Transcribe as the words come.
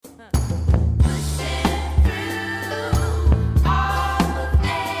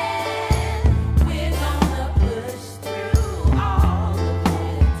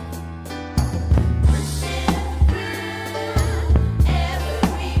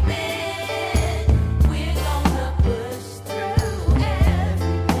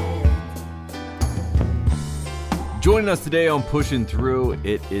Joining us today on Pushing Through,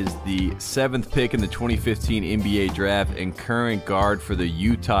 it is the 7th pick in the 2015 NBA Draft and current guard for the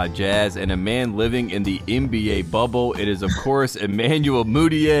Utah Jazz and a man living in the NBA bubble. It is, of course, Emmanuel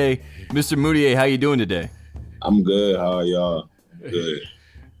Mudiay. Mr. Mudiay, how you doing today? I'm good. How are y'all? Good.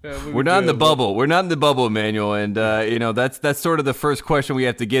 We're not in the bubble. We're not in the bubble, Emmanuel, and that's sort of the first question we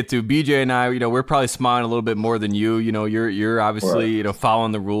have to get to. BJ and I, we're probably smiling a little bit more than you. You're obviously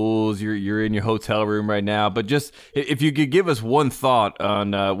following the rules. You're in your hotel room right now, but just if you could give us one thought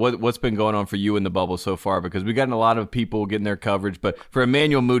on what's been going on for you in the bubble so far, because we've gotten a lot of people getting their coverage. But for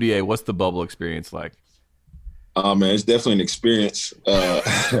Emmanuel Mudiay, what's the bubble experience like? Man, it's definitely an experience.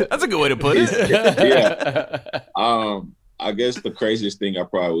 That's a good way to put it. Yeah. I guess the craziest thing I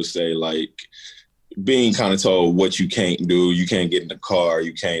probably would say, like, being kind of told what you can't do. You can't get in the car.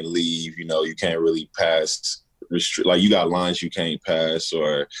 You can't leave. You can't really pass. Like, you got lines you can't pass,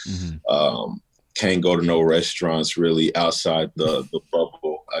 or can't go to no restaurants really outside the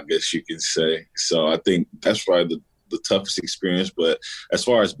bubble, I guess you can say. So I think that's probably the toughest experience. But as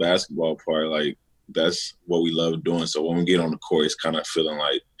far as basketball part, like, that's what we love doing. So when we get on the court, it's kind of feeling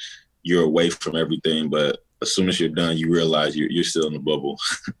like you're away from everything, but as soon as you're done, you realize you're still in the bubble.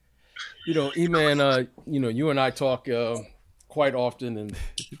 E-Man, you and I talk quite often,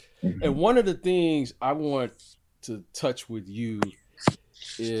 and one of the things I want to touch with you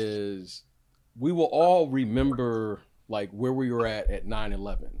is we will all remember, like, where we were at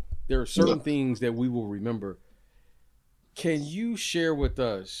 9/11. There are certain things that we will remember. Can you share with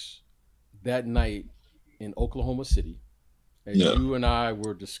us that night in Oklahoma City, as you and I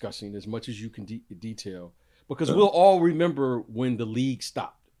were discussing, as much as you can detail? Because we'll all remember when the league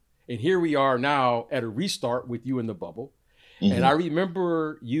stopped. And here we are now at a restart with you in the bubble. Mm-hmm. And I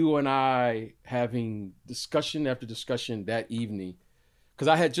remember you and I having discussion after discussion that evening, because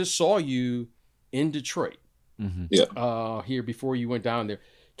I had just saw you in Detroit here before you went down there.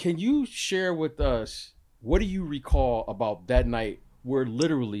 Can you share with us, what do you recall about that night where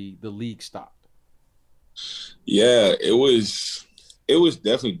literally the league stopped? Yeah, it was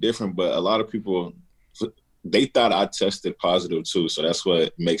definitely different, but a lot of people, they thought I tested positive too. So that's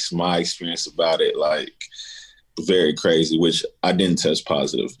what makes my experience about it, like, very crazy, which I didn't test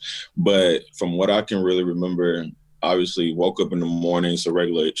positive. But from what I can really remember, obviously woke up in the morning, so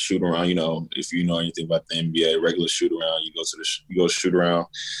regular shoot around, if you know anything about the NBA, regular shoot around, you go shoot around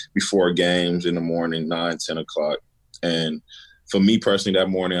before games in the morning, 9, 10 o'clock. And for me personally, that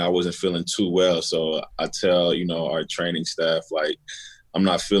morning, I wasn't feeling too well. So I tell, our training staff, like, I'm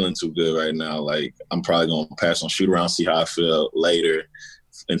not feeling too good right now. Like, I'm probably going to pass on shoot around, see how I feel later,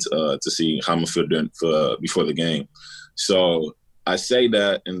 and to see how I'm going to feel before the game. So I say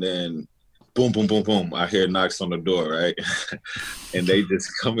that, and then boom, boom, boom, boom. I hear knocks on the door, right? And they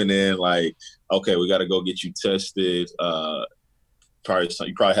just coming in like, okay, we got to go get you tested. You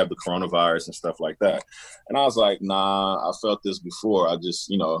probably have the coronavirus and stuff like that. And I was like, nah, I felt this before. I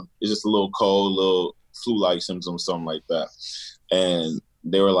just, it's just a little cold, little flu-like symptoms, something like that. And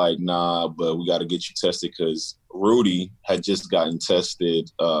they were like, nah, but we got to get you tested, because Rudy had just gotten tested.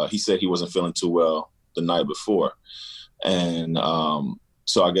 He said he wasn't feeling too well the night before. And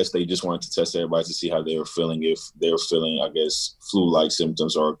so I guess they just wanted to test everybody to see how they were feeling, if they were feeling, I guess, flu-like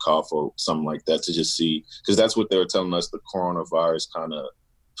symptoms or a cough or something like that, to just see, because that's what they were telling us the coronavirus kind of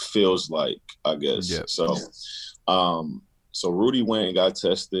feels like, I guess. Yeah. So Rudy went and got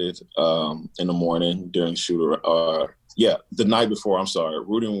tested in the morning during the night before, I'm sorry.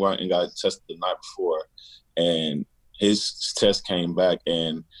 Rudy went and got tested the night before, and his test came back,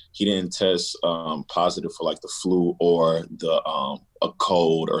 and he didn't test positive for, like, the flu or a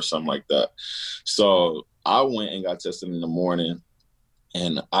cold or something like that. So I went and got tested in the morning,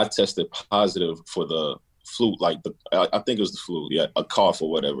 and I tested positive for the flu, like I think it was the flu, a cough or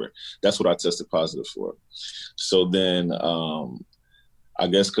whatever. That's what I tested positive for. So then I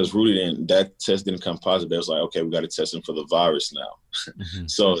guess because that test didn't come positive, they was like, okay, we got to test him for the virus now. Mm-hmm.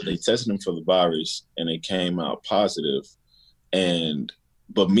 So they tested him for the virus, and it came out positive.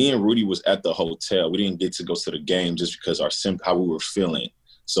 But me and Rudy was at the hotel. We didn't get to go to the game just because how we were feeling.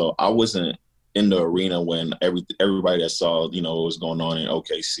 So I wasn't in the arena when everybody that saw, what was going on in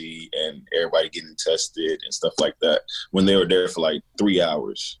OKC and everybody getting tested and stuff like that, when they were there for like 3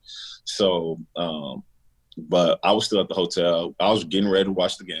 hours. So, but I was still at the hotel. I was getting ready to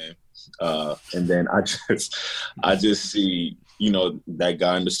watch the game. And then I just see, that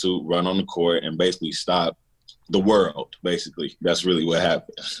guy in the suit run on the court and basically stop the world, basically. That's really what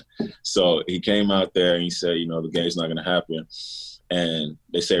happened. So he came out there and he said, the game's not going to happen. And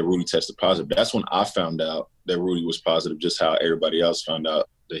they said Rudy tested positive. That's when I found out that Rudy was positive, just how everybody else found out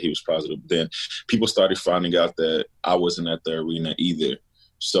that he was positive. Then people started finding out that I wasn't at the arena either.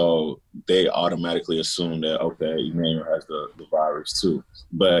 So they automatically assumed that, okay, Emmanuel has the virus too.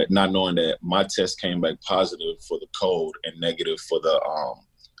 But not knowing that my test came back positive for the cold and negative for the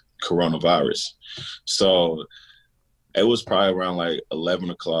coronavirus. So it was probably around like 11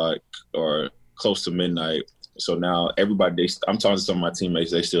 o'clock or close to midnight. So now everybody, I'm talking to some of my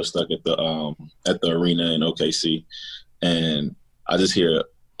teammates, they still stuck at the arena in OKC. And I just hear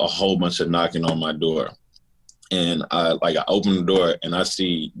a whole bunch of knocking on my door. And I open the door and I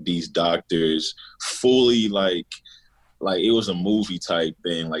see these doctors fully like it was a movie type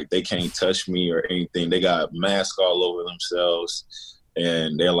thing. Like they can't touch me or anything. They got masks all over themselves.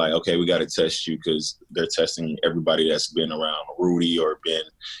 And they're like, okay, we got to test you because they're testing everybody that's been around Rudy or been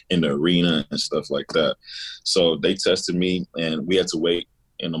in the arena and stuff like that. So they tested me and we had to wait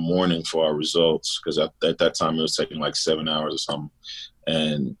in the morning for our results because at that time it was taking like 7 hours or something.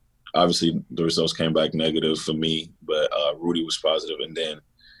 And obviously, the results came back negative for me, but Rudy was positive. And then,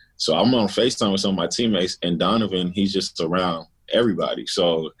 so I'm on FaceTime with some of my teammates, and Donovan, he's just around everybody.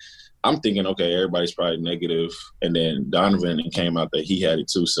 So I'm thinking, okay, everybody's probably negative. And then Donovan came out that he had it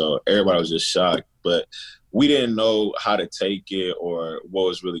too. So everybody was just shocked. But we didn't know how to take it or what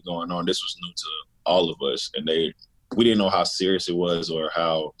was really going on. This was new to all of us. And we didn't know how serious it was or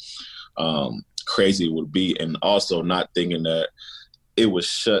how crazy it would be. And also not thinking that it was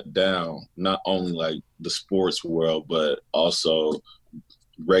shut down, not only like the sports world, but also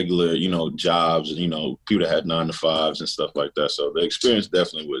regular, jobs, people that had 9 to 5s and stuff like that. So the experience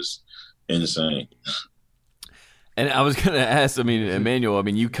definitely was insane. And I was going to ask, Emmanuel,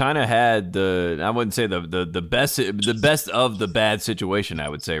 you kind of had I wouldn't say the best of the bad situation, I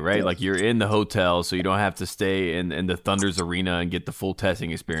would say, right? Yeah. Like you're in the hotel, so you don't have to stay in the Thunder's arena and get the full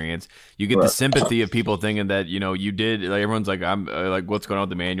testing experience. You get the sympathy of people thinking that, you did, like everyone's like, I'm like, what's going on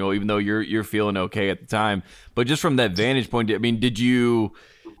with Emmanuel, even though you're feeling okay at the time. But just from that vantage point, were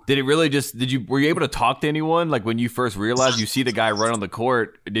you able to talk to anyone? Like when you first realized you see the guy run on the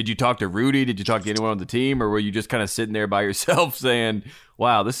court, did you talk to Rudy? Did you talk to anyone on the team? Or were you just kind of sitting there by yourself saying,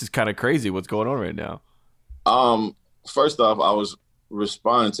 wow, this is kind of crazy what's going on right now? First off, I was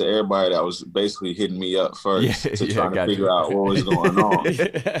responding to everybody that was basically hitting me up first to try to figure out what was going on.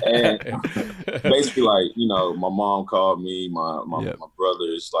 And basically my mom called me, my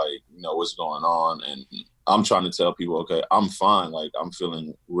brother's like, what's going on? And I'm trying to tell people, okay, I'm fine. Like, I'm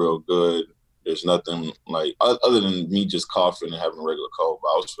feeling real good. There's nothing like other than me just coughing and having a regular cold, but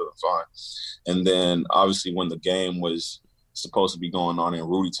I was feeling fine. And then obviously when the game was supposed to be going on and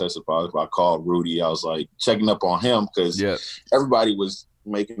Rudy tested positive, I called Rudy. I was like checking up on him because everybody was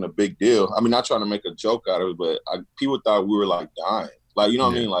making a big deal. Not trying to make a joke out of it, but people thought we were like dying. Like, you know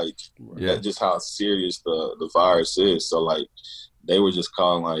what I mean? Like, that's just how serious the virus is. So like, they were just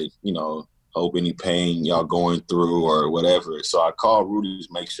calling like, hope any pain y'all going through or whatever. So I called Rudy to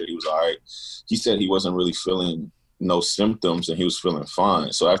make sure he was all right. He said he wasn't really feeling no symptoms and he was feeling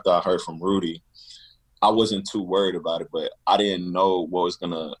fine. So after I heard from Rudy, I wasn't too worried about it, but I didn't know what was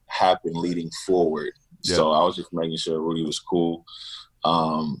going to happen leading forward. Yeah. So I was just making sure Rudy was cool.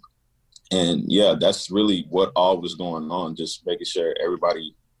 And that's really what all was going on. Just making sure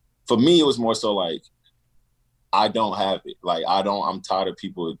everybody, for me, it was more so like, I don't have it. Like, I'm tired of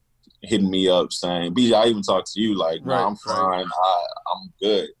people hitting me up saying, BJ, I even talked to you like, no, I'm fine. I'm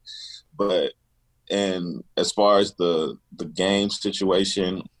good. But, and as far as the game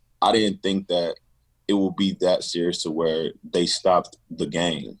situation, I didn't think that it would be that serious to where they stopped the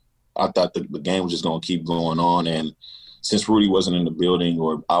game. I thought the game was just going to keep going on. And since Rudy wasn't in the building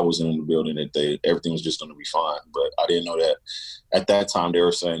or I wasn't in the building, that everything was just going to be fine. But I didn't know that at that time they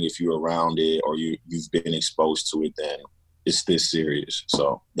were saying if you're around it or you've been exposed to it, then it's this serious.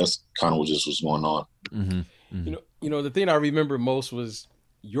 So that's kind of what just was going on. Mm-hmm. Mm-hmm. The thing I remember most was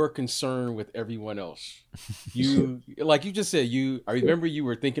your concern with everyone else. You, like you just said, I remember you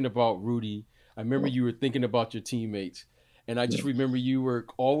were thinking about Rudy. I remember you were thinking about your teammates. And I just remember you were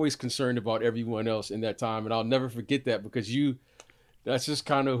always concerned about everyone else in that time. And I'll never forget that because that's just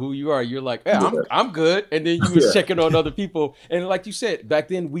kind of who you are. You're like, hey, I'm good. And then you was checking on other people. And like you said, back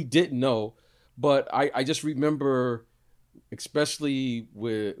then we didn't know. But I just remember, especially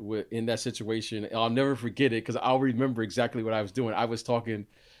with in that situation, and I'll never forget it because I'll remember exactly what I was doing. I was talking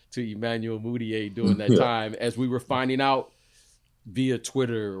to Emmanuel Mudiay during that time as we were finding out via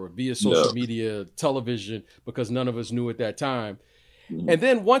Twitter or via social media, television, because none of us knew at that time. Mm-hmm. And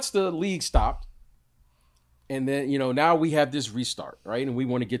then once the league stopped, and then, now we have this restart, right? And we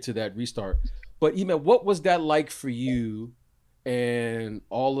want to get to that restart. But, what was that like for you and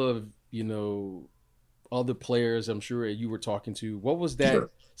all of other players I'm sure you were talking to. What was that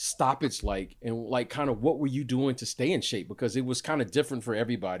stoppage like? And like kind of what were you doing to stay in shape? Because it was kind of different for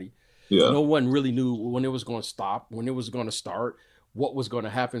everybody. Yeah. No one really knew when it was going to stop, when it was going to start, what was going to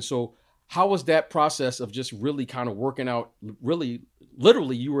happen. So how was that process of just really kind of working out? Really,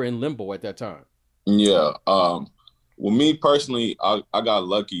 literally, you were in limbo at that time. Yeah. Well, me personally, I got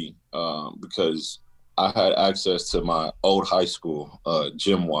lucky because I had access to my old high school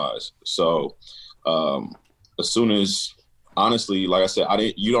gym wise. So as soon as, honestly, like I said,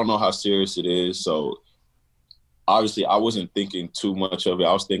 you don't know how serious it is. So obviously I wasn't thinking too much of it.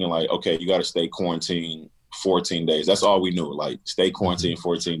 I was thinking like, okay, you got to stay quarantined 14 days. That's all we knew. Like stay quarantined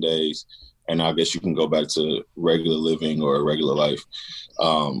 14 days. And I guess you can go back to regular living or regular life.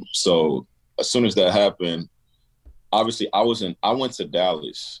 So as soon as that happened, obviously I went to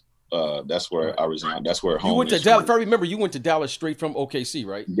Dallas. That's where I resigned. That's where home. You went to Dallas. If I remember, you went to Dallas straight from OKC,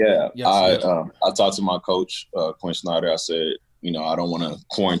 right? Yeah. Yes, I talked to my coach, Quinn Snyder. I said, I don't want to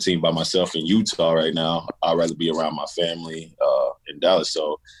quarantine by myself in Utah right now. I'd rather be around my family in Dallas.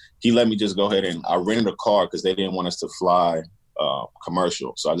 So he let me just go ahead and I rented a car because they didn't want us to fly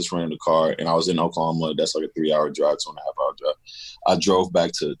commercial. So I just rented a car and I was in Oklahoma. That's like a 3-hour drive, 2.5-hour drive. I drove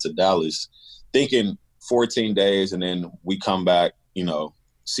back to Dallas thinking 14 days and then we come back,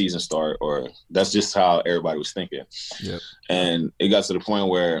 season start, or that's just how everybody was thinking. Yep. And it got to the point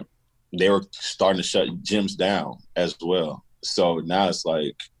where they were starting to shut gyms down as well. So now it's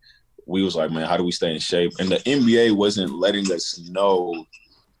like, we was like, man, how do we stay in shape? And the NBA wasn't letting us know,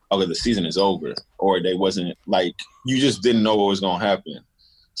 okay, the season is over, or they wasn't like, you just didn't know what was going to happen.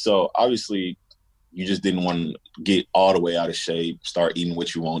 So obviously you just didn't want to get all the way out of shape, start eating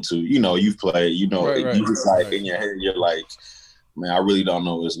what you want to, you've played, you just like in your head, you're like, man, I really don't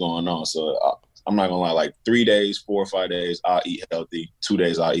know what's going on. So I'm not gonna lie, like 3 days, 4 or 5 days, I'll eat healthy. 2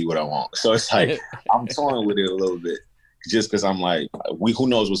 days, I'll eat what I want. So it's like, I'm toying with it a little bit just because I'm like, who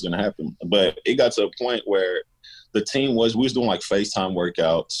knows what's gonna happen. But it got to a point where the team we was doing like FaceTime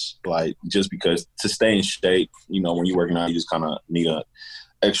workouts, like just because to stay in shape, when you're working out, you just kind of need a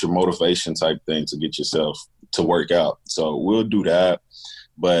extra motivation type thing to get yourself to work out. So we'll do that.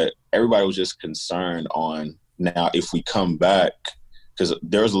 But everybody was just concerned on now if we come back, because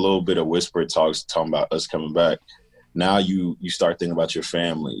there's a little bit of whispered talks talking about us coming back. Now you start thinking about your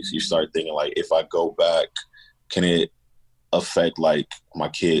families. You start thinking like, if I go back, can it affect like my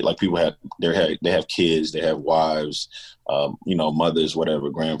kid? Like people they have kids, they have wives, mothers, whatever,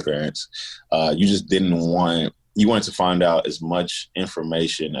 grandparents. You wanted to find out as much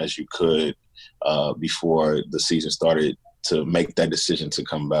information as you could before the season started to make that decision to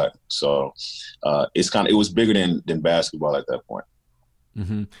come back. So it was bigger than basketball at that point.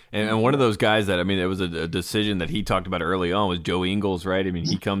 Mm-hmm. And one of those guys that, it was a decision that he talked about early on was Joe Ingles, right?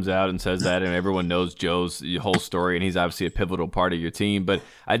 He comes out and says that, and everyone knows Joe's whole story, and he's obviously a pivotal part of your team. But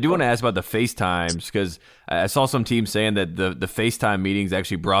I do want to ask about the FaceTimes, because I saw some teams saying that the FaceTime meetings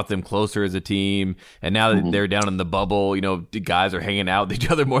actually brought them closer as a team, and now that they're down in the bubble, the guys are hanging out with each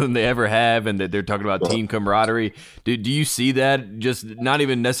other more than they ever have, and that they're talking about team camaraderie. Do you see that, just not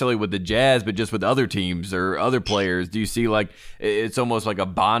even necessarily with the Jazz, but just with other teams or other players? Do you see like it's almost like a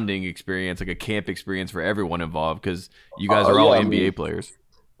bonding experience, like a camp experience for everyone involved, because you guys are all NBA players?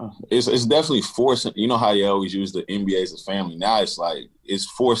 It's definitely forced. You know how you always use the NBA as a family. Now it's like it's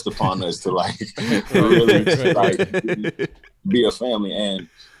forced upon us to like really like be a family. And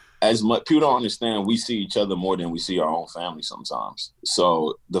as much people don't understand, we see each other more than we see our own family sometimes.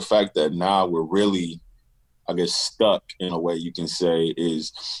 So the fact that now we're really, I guess, stuck in a way you can say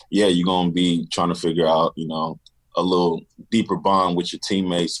is, you're gonna be trying to figure out, a little deeper bond with your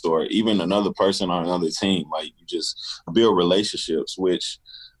teammates or even another person on another team. Like you just build relationships, which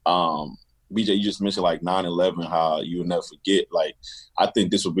BJ, you just mentioned like 9/11, how you'll never forget. Like, I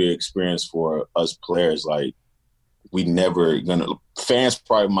think this will be an experience for us players. Like, fans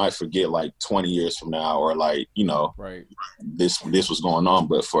probably might forget like 20 years from now, or like, right, this was going on.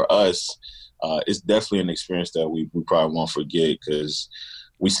 But for us, it's definitely an experience that we probably won't forget, because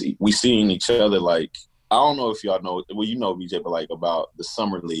we seeing each other. Like, I don't know if y'all know, well, BJ, but like about the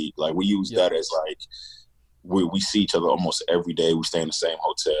summer league, like we use that as like, we see each other almost every day. We stay in the same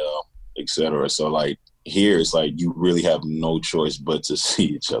hotel, etc. So like here, it's like you really have no choice but to see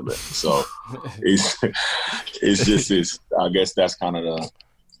each other. So it's I guess that's kind of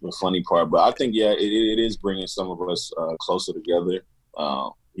the funny part. But I think it is bringing some of us closer together.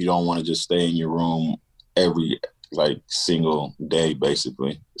 You don't want to just stay in your room every like single day,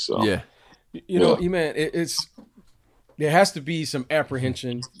 basically. So yeah. Man, there has to be some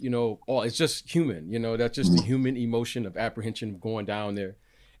apprehension, it's just human, that's just the human emotion of apprehension of going down there.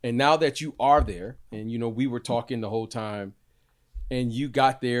 And now that you are there, and we were talking the whole time, and you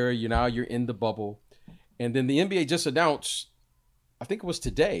got there, you're in the bubble, and then the NBA just announced, I think it was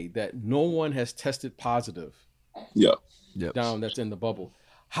today, that no one has tested positive. Yeah. Down that's in the bubble.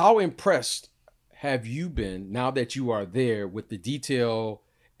 How impressed have you been now that you are there with the detail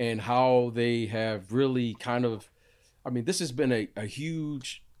and how they have really kind of, this has been a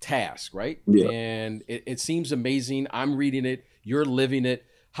huge task, right? Yeah. And it seems amazing. I'm reading it. You're living it.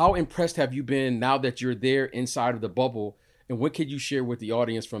 How impressed have you been now that you're there inside of the bubble? And what could you share with the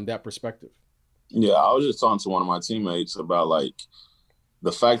audience from that perspective? Yeah, I was just talking to one of my teammates about like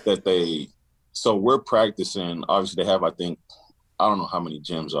the fact that so we're practicing. Obviously, they have, I don't know how many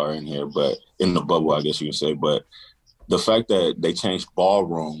gyms are in here, but in the bubble, I guess you can say. But the fact that they changed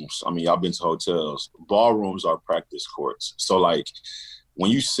ballrooms, y'all been to hotels. Ballrooms are practice courts. So, like,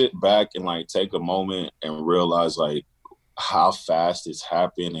 when you sit back and, like, take a moment and realize, like, how fast it's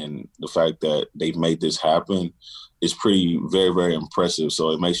happened and the fact that they've made this happen is pretty, very, very impressive.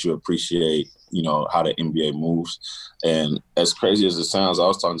 So it makes you appreciate, how the NBA moves. And as crazy as it sounds, I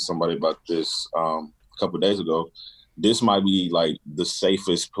was talking to somebody about this a couple of days ago. This might be like the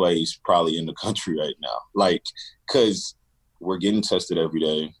safest place probably in the country right now. Like, cause we're getting tested every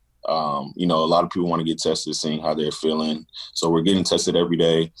day. A lot of people want to get tested, seeing how they're feeling. So we're getting tested every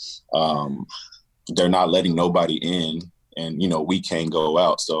day. They're not letting nobody in and, we can't go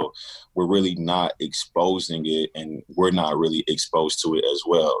out. So we're really not exposing it and we're not really exposed to it as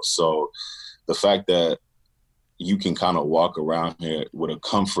well. So the fact that you can kind of walk around here with a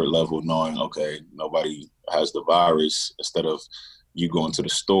comfort level knowing, okay, nobody has the virus, instead of you going to the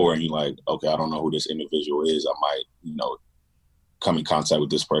store and you're like, okay, I don't know who this individual is. I might, come in contact with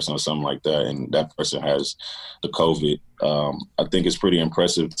this person or something like that. And that person has the COVID. I think it's pretty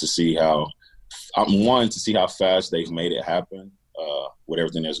impressive to see how fast they've made it happen with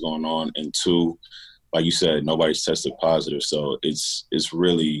everything that's going on. And two, like you said, nobody's tested positive. So it's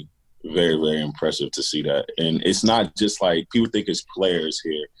really very, very impressive to see that. And it's not just like people think it's players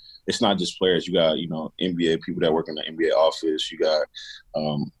here. It's not just players. You got, NBA people that work in the NBA office. You got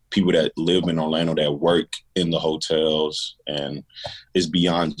people that live in Orlando that work in the hotels, and it's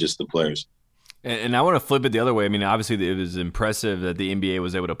beyond just the players. And I want to flip it the other way. Obviously, it was impressive that the NBA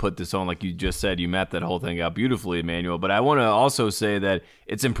was able to put this on. Like you just said, you mapped that whole thing out beautifully, Emmanuel. But I want to also say that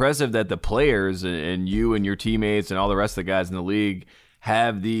it's impressive that the players and you and your teammates and all the rest of the guys in the league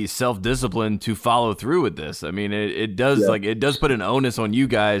have the self-discipline to follow through with this. It does it does put an onus on you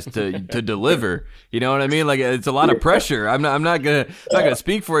guys to deliver. You know what I mean? Like, it's a lot of pressure. I'm not gonna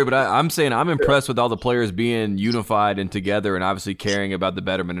speak for you, but I'm saying I'm impressed with all the players being unified and together, and obviously caring about the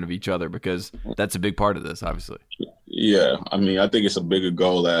betterment of each other, because that's a big part of this, obviously. Yeah, I think it's a bigger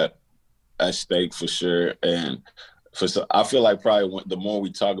goal at stake for sure, and I feel like probably the more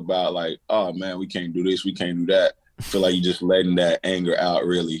we talk about like, oh man, we can't do this, we can't do that, I feel like you're just letting that anger out,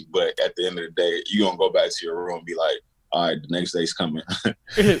 really. But at the end of the day, you're going to go back to your room and be like, all right, the next day's coming.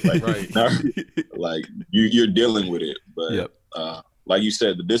 Like you're dealing with it. But like you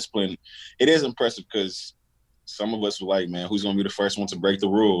said, the discipline, it is impressive because some of us were like, man, who's going to be the first one to break the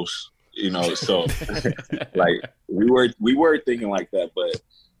rules? So like we were thinking like that. But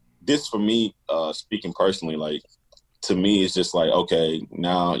this, for me, speaking personally, like, to me, it's just like, okay,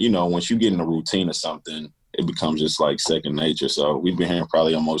 now, once you get in a routine of something, it becomes just like second nature. So we've been here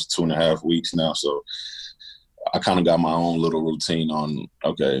probably almost 2.5 weeks now. So I kind of got my own little routine on,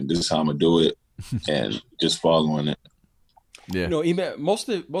 okay, this is how I'm gonna do it, and just following it. Yeah. Most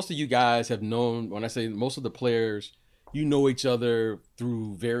of you guys have known, when I say most of the players, each other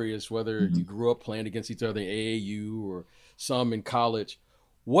through various, whether you grew up playing against each other in AAU or some in college.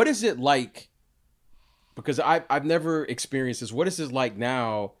 What is it like? Because I've never experienced this. What is it like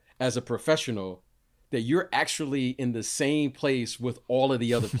now as a professional that you're actually in the same place with all of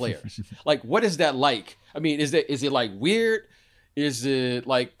the other players? Like, what is that like? Is it like weird? Is it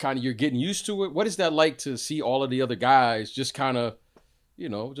like kind of you're getting used to it? What is that like to see all of the other guys just kind of,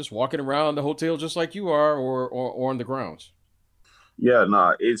 just walking around the hotel just like you are, or on the grounds? Yeah,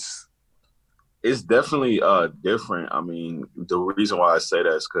 it's definitely different. The reason why I say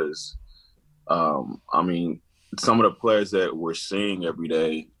that is because, some of the players that we're seeing every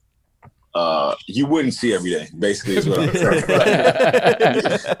day, you wouldn't see every day, basically, is what I'm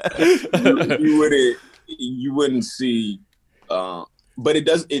saying. You wouldn't see, but it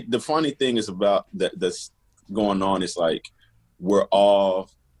does. The funny thing is about that's going on is like we're all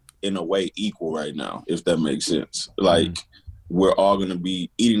in a way equal right now, if that makes sense. Like we're all going to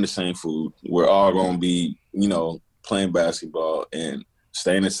be eating the same food. We're all going to be, playing basketball and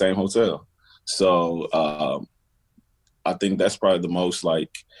staying in the same hotel. So I think that's probably the most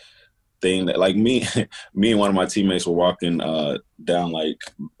like thing that like me and one of my teammates were walking down like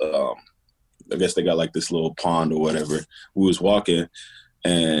I guess they got like this little pond or whatever. We was walking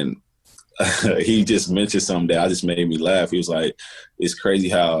and he just mentioned something that I just made me laugh. He was like, it's crazy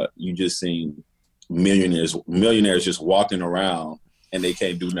how you just seen millionaires just walking around and they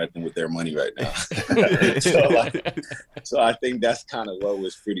can't do nothing with their money right now. So I think that's kind of what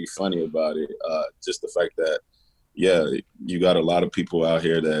was pretty funny about it. Just the fact that, yeah, you got a lot of people out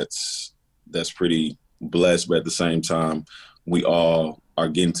here that's pretty blessed, but at the same time, we all are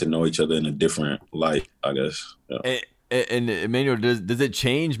getting to know each other in a different light, I guess. Yeah. And Emmanuel, does it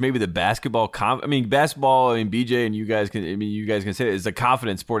change maybe the basketball? Basketball. BJ and you guys can. You guys can say it's a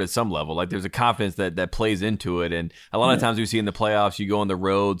confidence sport at some level. Like there's a confidence that plays into it, and a lot of times we see in the playoffs, you go on the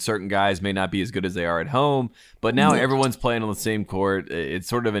road. Certain guys may not be as good as they are at home, but now everyone's playing on the same court. It's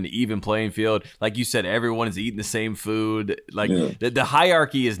sort of an even playing field. Like you said, everyone is eating the same food. Like the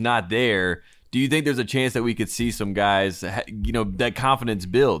hierarchy is not there. Do you think there's a chance that we could see some guys, that confidence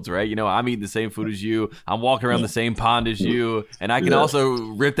builds, right? I'm eating the same food as you. I'm walking around the same pond as you. And I can also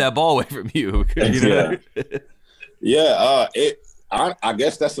rip that ball away from you. I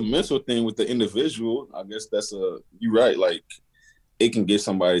guess that's a mental thing with the individual. I guess you're right. Like it can get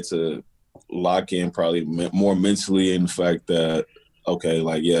somebody to lock in probably more mentally in the fact that, okay,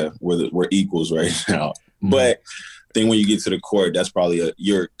 like, yeah, we're equals right now. Mm-hmm. But I think when you get to the court, that's probably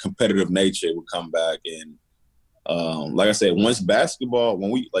your competitive nature will come back. And like I said, once basketball,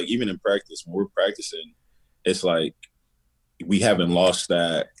 when we like even in practice, when we're practicing, it's like we haven't lost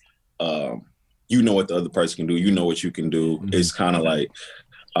that. What the other person can do. You know what you can do. Mm-hmm. It's kind of like,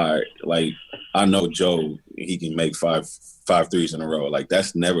 all right, like I know Joe, he can make five threes in a row. Like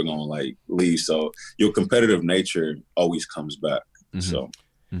that's never gonna like leave. So your competitive nature always comes back. Mm-hmm. So,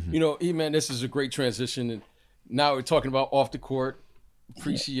 E-Man, this is a great transition. And now we're talking about off the court.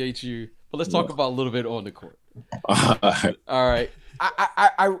 Appreciate you. But let's talk about a little bit on the court. All right.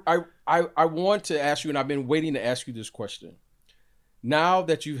 I want to ask you, and I've been waiting to ask you this question. Now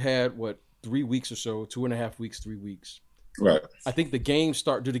that you've had, 3 weeks or so, 2.5 weeks, 3 weeks. Right. I think the games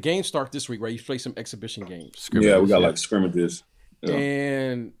start. Do the games start this week, right? You play some exhibition games. Yeah, we got like scrimmages. Yeah.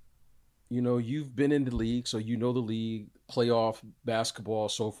 And, you've been in the league, so you know the league, playoff, basketball,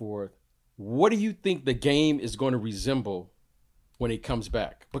 so forth. What do you think the game is going to resemble when it comes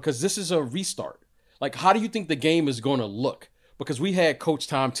back? Because this is a restart. Like, how do you think the game is going to look? Because we had Coach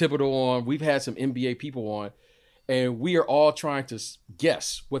Tom Thibodeau on, we've had some NBA people on, and we are all trying to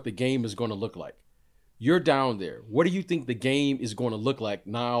guess what the game is going to look like. You're down there. What do you think the game is going to look like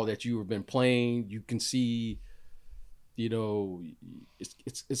now that you have been playing? You can see,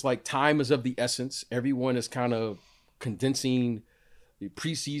 it's like time is of the essence. Everyone is kind of condensing the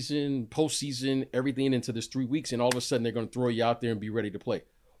preseason, postseason, everything into this 3 weeks, and all of a sudden they're going to throw you out there and be ready to play.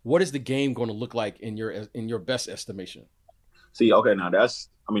 What is the game going to look like in your best estimation? See, okay, now that's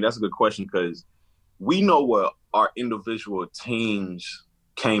a good question because we know what our individual teams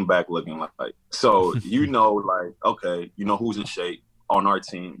came back looking like. So okay, who's in shape on our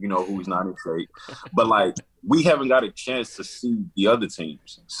team, who's not in shape, but like we haven't got a chance to see the other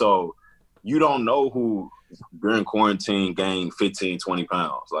teams, so you don't know who during quarantine gained 15, 20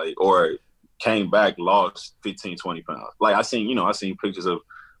 pounds, like, or came back, lost 15, 20 pounds. Like I seen pictures of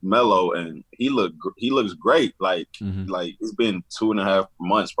Melo and he looks great. Like, like it's been 2.5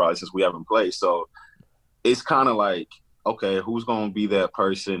 months probably since we haven't played. So it's kind of like, okay, who's going to be that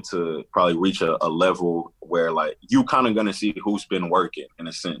person to probably reach a level where like you kind of going to see who's been working in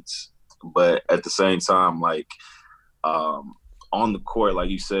a sense. But at the same time, like on the court, like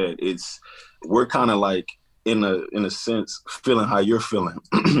you said, we're kind of like in a sense feeling how you're feeling,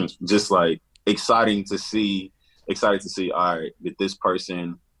 just like excited to see, all right, did this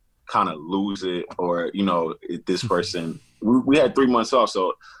person kind of lose it, or this person we had 3 months off,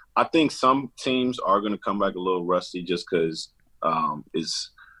 so I think some teams are going to come back a little rusty just because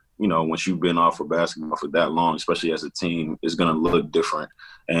it's once you've been off for basketball for that long, especially as a team, it's going to look different.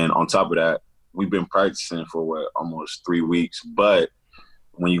 And on top of that, we've been practicing for almost 3 weeks, but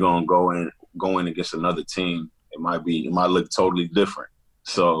when you're going to go in against another team, it might look totally different.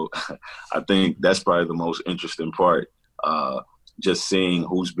 So I think that's probably the most interesting part, just seeing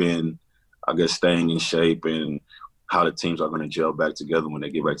who's been, I guess, staying in shape and how the teams are going to gel back together when they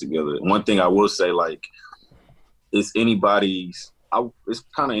get back together. One thing I will say, like, it's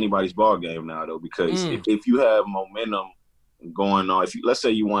kind of anybody's ball game now, though, because if you have momentum going on, let's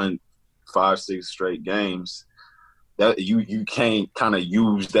say you won 5-6 straight games, that you can't kind of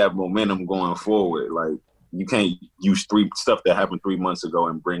use that momentum going forward. Like, you can't use stuff that happened 3 months ago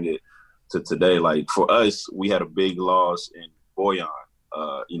and bring it to today. Like for us, we had a big loss in Boyan.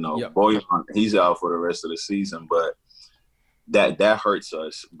 Boyan, he's out for the rest of the season, but that hurts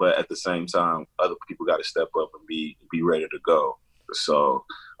us. But at the same time, other people got to step up and be ready to go. So,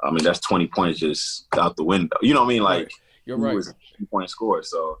 I mean, that's 20 points just out the window. You know what I mean? Like, You're right. It was a 20-point score.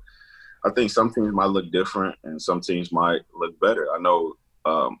 So, I think some teams might look different and some teams might look better. I know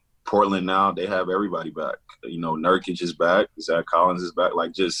Portland now, they have everybody back. Nurkic is back. Zach Collins is back.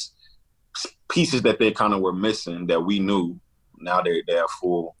 Like, just pieces that they kind of were missing that we knew. Now they have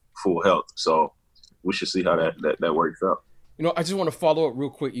full health. So, we should see how that works out. I just want to follow up real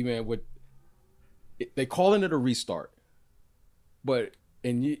quick, E-Man. They calling it a restart, but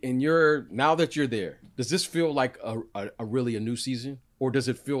now that you're there, does this feel like a really a new season, or does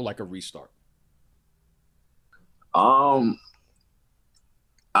it feel like a restart? I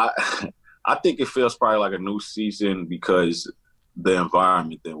think it feels probably like a new season because the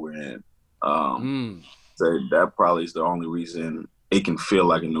environment that we're in. So that probably is the only reason it can feel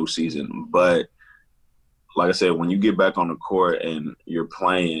like a new season. But like I said, when you get back on the court and you're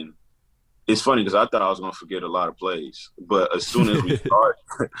playing, it's funny because I thought I was going to forget a lot of plays. But as soon as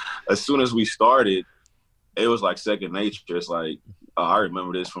we started, it was like second nature. It's like, I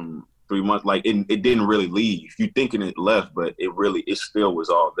remember this from 3 months. Like it didn't really leave. You thinking it left, but it still was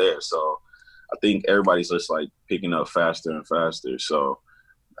all there. So I think everybody's just like picking up faster and faster. So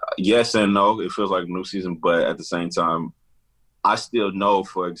yes and no, it feels like a new season. But at the same time, I still know,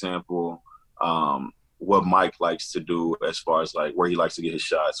 for example, what Mike likes to do as far as like where he likes to get his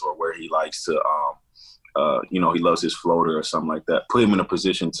shots or where he likes to, he loves his floater or something like that. Put him in a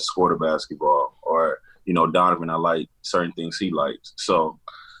position to score the basketball. Or, Donovan, I like certain things he likes. So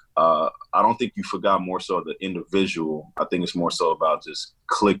I don't think you forgot more so the individual. I think it's more so about just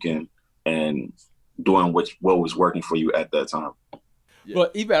clicking and doing what was working for you at that time. Yeah. Well,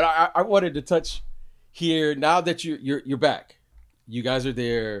 Evan, I wanted to touch here now that you're back. You guys are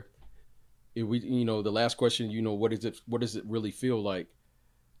there. The last question, what does it really feel like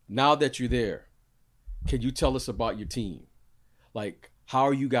now that you're there? Can you tell us about your team? Like, how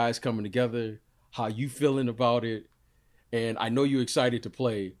are you guys coming together? How you feeling about it? And I know you're excited to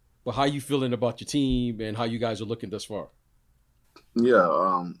play, but how you feeling about your team and how you guys are looking thus far? Yeah,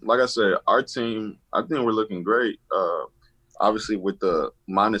 like I said, our team, I think we're looking great. Obviously, with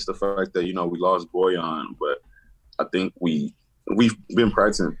minus the fact that we lost Boyan, but I think we've been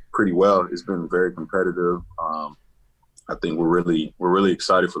practicing pretty well. It's been very competitive. I think we're really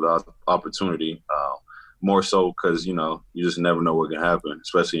excited for the opportunity. More so because you just never know what can happen,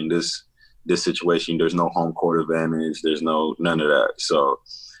 especially in this situation. There's no home court advantage. There's none of that. So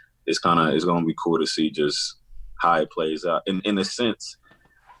it's going to be cool to see just how it plays out. In a sense,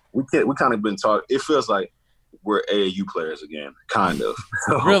 we kind of been taught. It feels like we're AAU players again, kind of.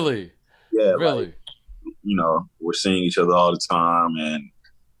 Really? Yeah. Really. Like, we're seeing each other all the time, and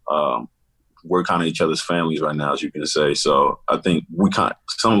we're kind of each other's families right now, as you can say. So I think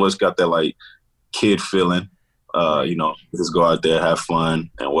some of us got that like kid feeling. Just go out there, have fun,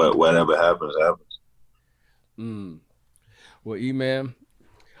 and whatever happens. Well, E-Man,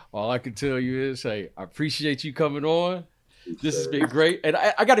 all I can tell you is, hey, I appreciate you coming on. This has been great, and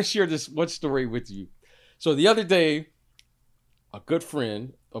I got to share this one story with you. So the other day, a good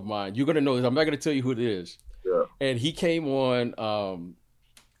friend of mine, you're gonna know this. I'm not gonna tell you who it is. Yeah. And he came on.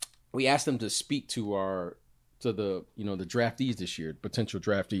 We asked him to speak to the draftees this year, potential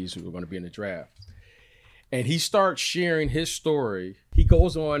draftees who are going to be in the draft. And he starts sharing his story. He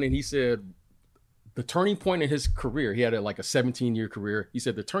goes on and he said the turning point in his career, he had a 17-year career. He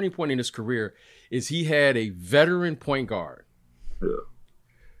said the turning point in his career is he had a veteran point guard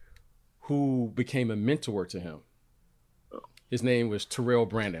who became a mentor to him. His name was Terrell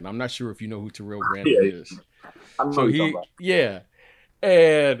Brandon. I'm not sure if you know who Terrell Brandon is.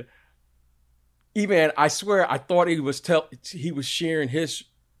 And E-Man, I swear, I thought he was sharing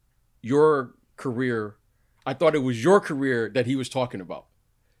your career. I thought it was your career that he was talking about.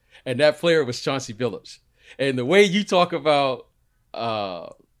 And that player was Chauncey Billups. And the way you talk about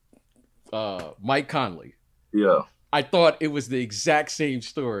Mike Conley, I thought it was the exact same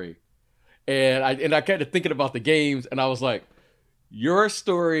story. And I kept thinking about the games, and I was like, your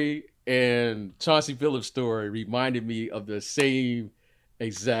story and Chauncey Billups' story reminded me of the same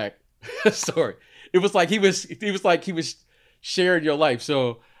exact story. It was like he was sharing your life.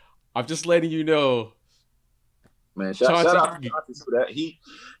 So I'm just letting you know. Man, shout out to Chauncey for that.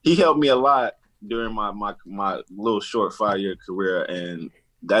 He helped me a lot during my little short 5-year career, and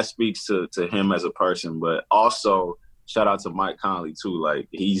that speaks to him as a person. But also shout out to Mike Conley too. Like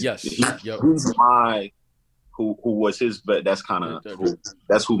he's who was his, but that's kind of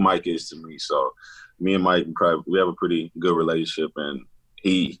who Mike is to me. So me and Mike, we have a pretty good relationship, and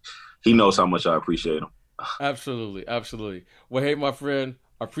he knows how much I appreciate him. Absolutely, absolutely. Well, hey, my friend,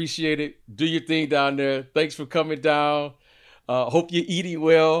 I appreciate it. Do your thing down there. Thanks for coming down. Hope you're eating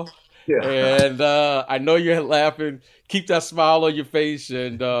well. Yeah. And I know you're laughing. Keep that smile on your face.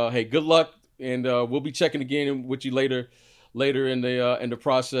 And hey, good luck. And we'll be checking again with you later in the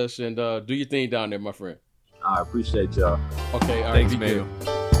process. And do your thing down there, my friend. I appreciate y'all. Okay, all right. Thanks,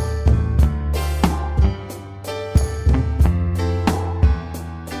 man.